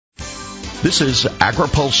This is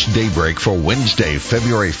AgriPulse Daybreak for Wednesday,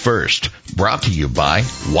 February 1st, brought to you by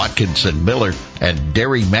Watkinson Miller and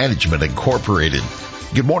Dairy Management Incorporated.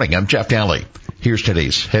 Good morning, I'm Jeff Daly. Here's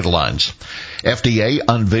today's headlines. FDA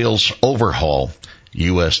unveils overhaul.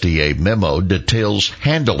 USDA memo details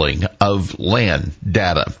handling of land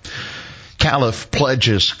data. Calif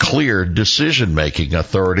pledges clear decision-making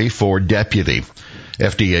authority for deputy.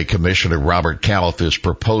 FDA Commissioner Robert Calif is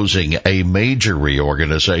proposing a major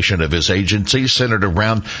reorganization of his agency centered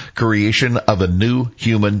around creation of a new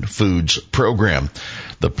human foods program.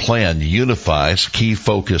 The plan unifies key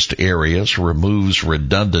focused areas, removes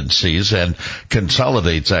redundancies, and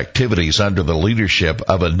consolidates activities under the leadership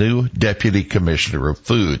of a new Deputy Commissioner of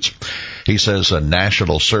Foods. He says a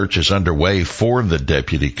national search is underway for the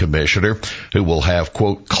Deputy Commissioner, who will have,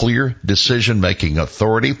 quote, clear decision-making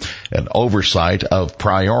authority and oversight of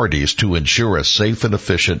priorities to ensure a safe and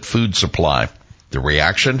efficient food supply. The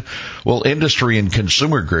reaction? Well, industry and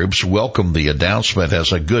consumer groups welcome the announcement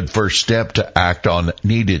as a good first step to act on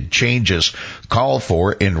needed changes called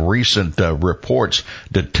for in recent reports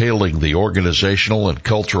detailing the organizational and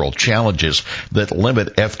cultural challenges that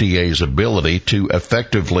limit FDA's ability to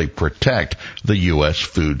effectively protect the U.S.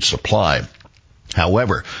 food supply.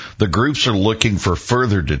 However, the groups are looking for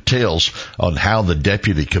further details on how the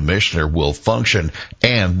Deputy Commissioner will function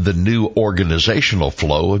and the new organizational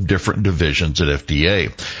flow of different divisions at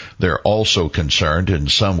FDA. They're also concerned in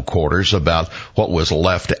some quarters about what was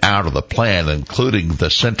left out of the plan, including the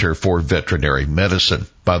Center for Veterinary Medicine.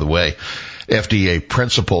 By the way, FDA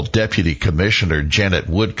Principal Deputy Commissioner Janet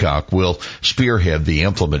Woodcock will spearhead the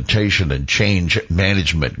implementation and change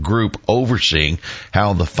management group overseeing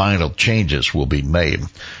how the final changes will be made.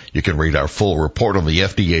 You can read our full report on the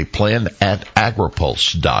FDA plan at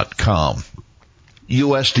agripulse.com.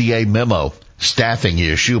 USDA memo. Staffing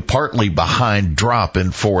issue partly behind drop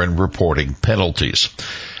in foreign reporting penalties.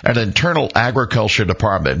 An internal Agriculture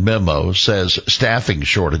Department memo says staffing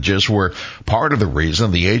shortages were part of the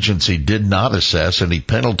reason the agency did not assess any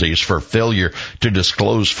penalties for failure to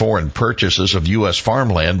disclose foreign purchases of U.S.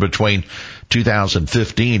 farmland between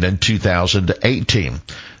 2015 and 2018.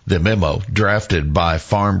 The memo, drafted by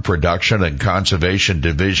Farm Production and Conservation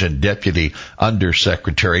Division Deputy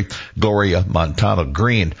Undersecretary Gloria Montano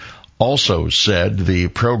Green, also said the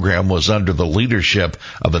program was under the leadership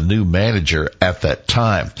of a new manager at that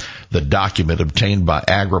time. The document obtained by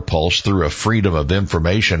AgriPulse through a Freedom of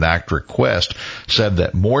Information Act request said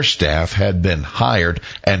that more staff had been hired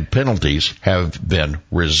and penalties have been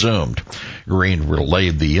resumed. Green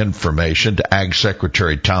relayed the information to Ag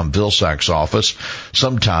Secretary Tom Vilsack's office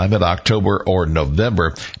sometime in October or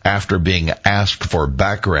November after being asked for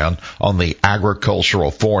background on the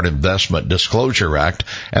Agricultural Foreign Investment Disclosure Act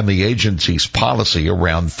and the agency's policy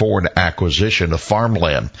around foreign acquisition of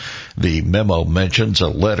farmland. The memo mentions a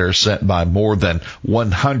letter sent by more than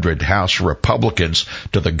 100 House Republicans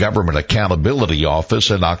to the Government Accountability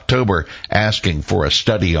Office in October asking for a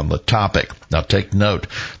study on the topic. Now take note,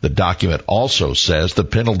 the document also says the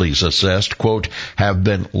penalties assessed, quote, have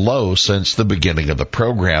been low since the beginning of the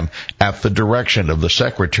program at the direction of the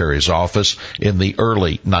Secretary's office in the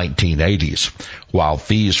early 1980s. While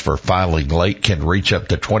fees for filing late can reach up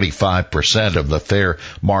to 25% of the fair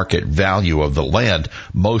market value of the land,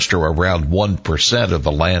 most are around 1% of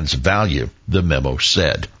the land's value, the memo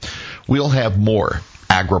said. We'll have more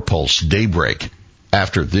AgriPulse Daybreak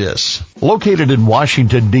after this. Located in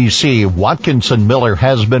Washington, D.C., Watkinson Miller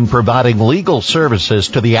has been providing legal services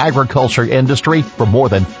to the agriculture industry for more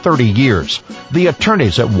than 30 years. The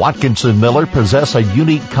attorneys at Watkinson Miller possess a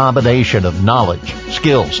unique combination of knowledge,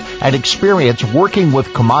 skills, and experience working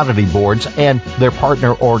with commodity boards and their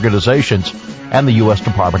partner organizations and the U.S.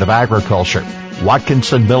 Department of Agriculture.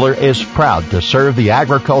 Watkinson Miller is proud to serve the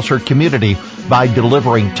agriculture community by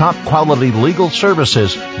delivering top-quality legal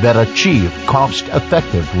services that achieve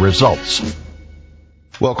cost-effective results.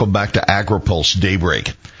 Welcome back to AgriPulse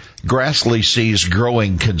Daybreak. Grassley sees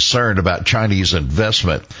growing concern about Chinese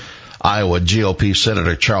investment. Iowa GOP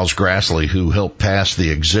Senator Charles Grassley, who helped pass the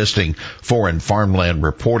existing foreign farmland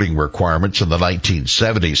reporting requirements in the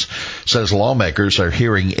 1970s, says lawmakers are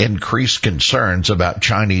hearing increased concerns about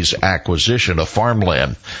Chinese acquisition of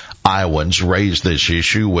farmland. Iowans raised this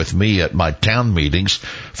issue with me at my town meetings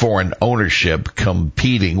for an ownership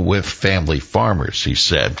competing with family farmers, he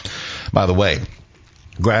said. By the way,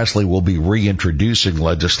 Grassley will be reintroducing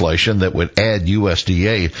legislation that would add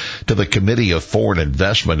USDA to the Committee of Foreign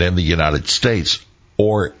Investment in the United States,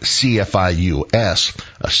 or CFIUS.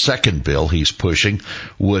 A second bill he's pushing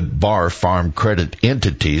would bar farm credit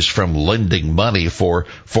entities from lending money for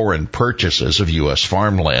foreign purchases of U.S.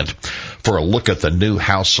 farmland. For a look at the new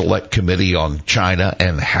House Select Committee on China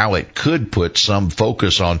and how it could put some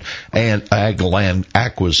focus on ag land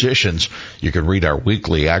acquisitions, you can read our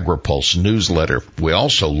weekly AgriPulse newsletter. We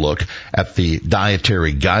also look at the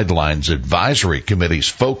Dietary Guidelines Advisory Committee's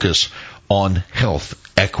focus on health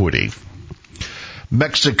equity.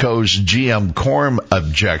 Mexico's GM corn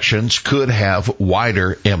objections could have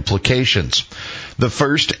wider implications. The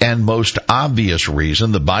first and most obvious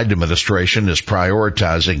reason the Biden administration is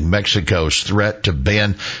prioritizing Mexico's threat to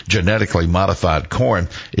ban genetically modified corn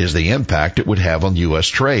is the impact it would have on U.S.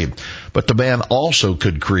 trade. But the ban also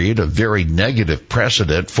could create a very negative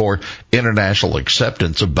precedent for international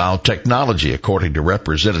acceptance of biotechnology, according to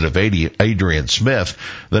Representative Adrian Smith,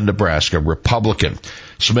 the Nebraska Republican.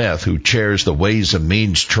 Smith, who chairs the Ways and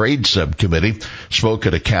Means Trade Subcommittee, spoke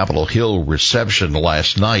at a Capitol Hill reception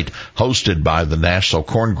last night hosted by the National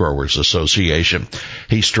Corn Growers Association.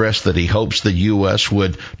 He stressed that he hopes the U.S.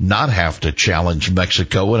 would not have to challenge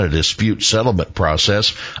Mexico in a dispute settlement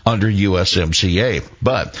process under USMCA,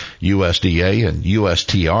 but USDA and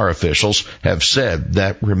USTR officials have said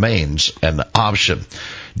that remains an option.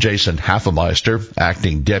 Jason Hafemeister,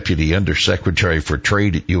 acting Deputy Undersecretary for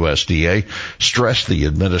Trade at USDA, stressed the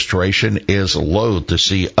administration is loath to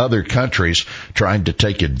see other countries trying to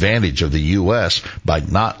take advantage of the U.S. by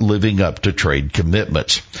not living up to trade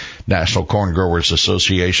commitments. National Corn Growers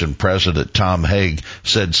Association President Tom Haig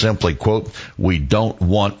said simply, quote, "We don't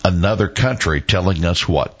want another country telling us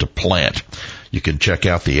what to plant." You can check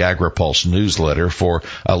out the AgriPulse newsletter for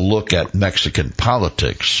a look at Mexican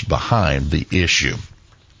politics behind the issue.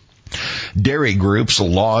 Dairy groups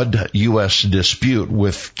laud U.S. dispute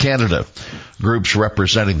with Canada. Groups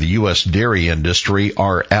representing the U.S. dairy industry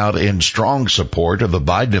are out in strong support of the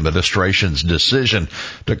Biden administration's decision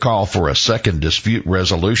to call for a second dispute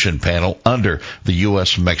resolution panel under the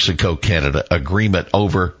U.S.-Mexico-Canada agreement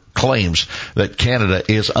over claims that Canada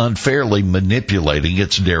is unfairly manipulating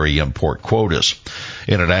its dairy import quotas.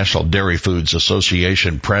 International Dairy Foods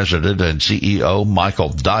Association President and CEO Michael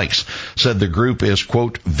Dykes said the group is,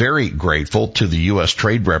 quote, "very grateful to the U.S.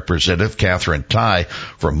 Trade Representative Katherine Tai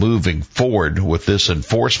for moving forward with this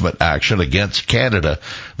enforcement action against Canada,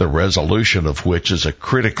 the resolution of which is a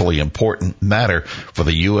critically important matter for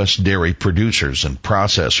the U.S. dairy producers and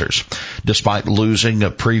processors." Despite losing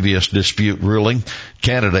a previous dispute ruling,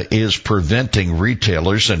 Canada is preventing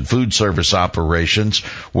retailers and food service operations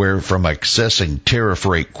from accessing tariff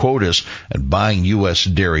rate quotas and buying U.S.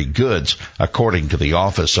 dairy goods, according to the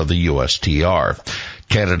Office of the USTR.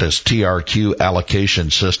 Canada's TRQ allocation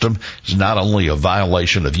system is not only a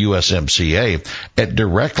violation of USMCA, it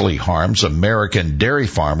directly harms American dairy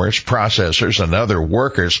farmers, processors, and other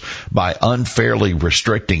workers by unfairly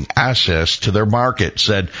restricting access to their market,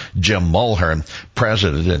 said Jim Mulhern,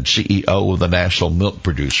 President and CEO of the National Milk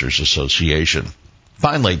Producers Association.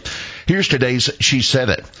 Finally, here's today's She Said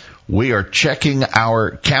It. We are checking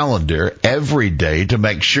our calendar every day to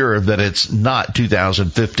make sure that it's not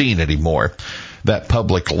 2015 anymore. That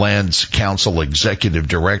Public Lands Council Executive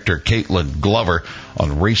Director Caitlin Glover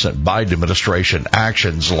on recent Biden administration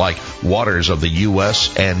actions like Waters of the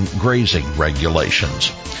U.S. and grazing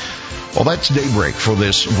regulations. Well, that's Daybreak for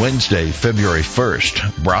this Wednesday, February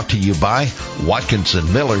 1st, brought to you by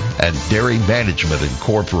Watkinson Miller and Dairy Management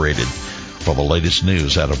Incorporated. For the latest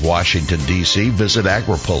news out of Washington, D.C., visit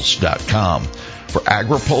agripulse.com. For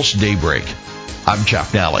AgriPulse Daybreak, I'm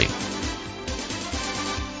Jeff Nally.